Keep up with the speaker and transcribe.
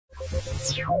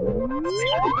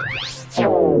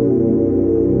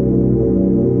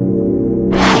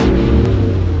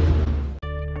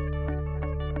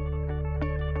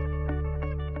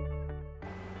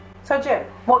So Geoff,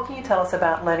 what can you tell us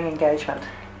about learning engagement?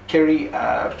 Kerry,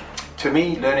 to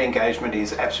me, learning engagement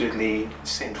is absolutely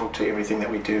central to everything that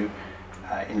we do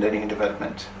in learning and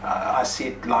development. I see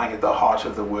it lying at the heart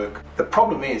of the work. The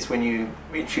problem is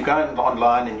if you go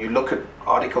online and you look at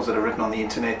articles that are written on the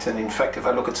internet, and in fact if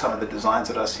I look at some of the designs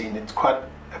that I've seen, it's quite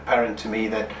apparent to me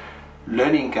that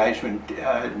learning engagement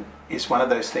is one of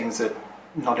those things that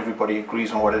not everybody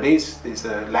agrees on what it is. There's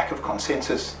a lack of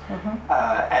consensus,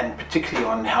 and particularly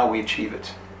on how we achieve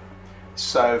it.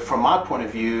 So from my point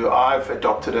of view, I've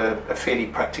adopted a fairly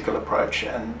practical approach,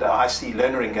 and I see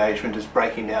learner engagement as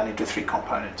breaking down into three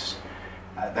components.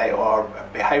 They are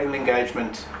behavioural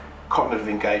engagement, cognitive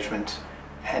engagement,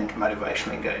 and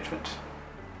motivational engagement.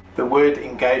 The word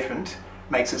engagement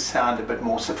makes it sound a bit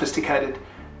more sophisticated.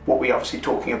 What we're obviously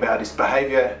talking about is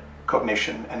behaviour,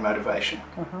 cognition and motivation.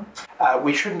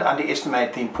 We shouldn't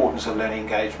underestimate the importance of learning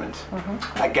engagement.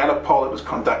 A Gallup poll that was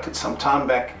conducted some time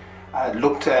back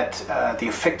looked at the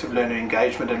effect of learner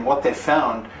engagement, and what they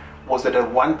found was that a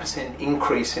 1%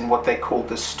 increase in what they called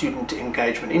the Student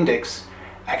Engagement Index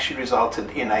actually resulted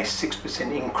in a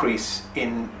 6% increase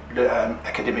in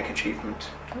academic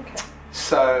achievement.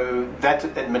 So that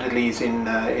admittedly is in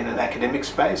an academic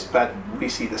space, but we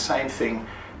see the same thing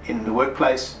in the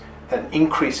workplace. An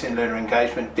increase in learner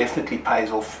engagement definitely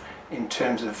pays off in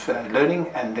terms of learning,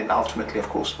 and then ultimately, of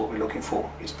course, what we're looking for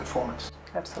is performance.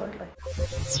 Absolutely.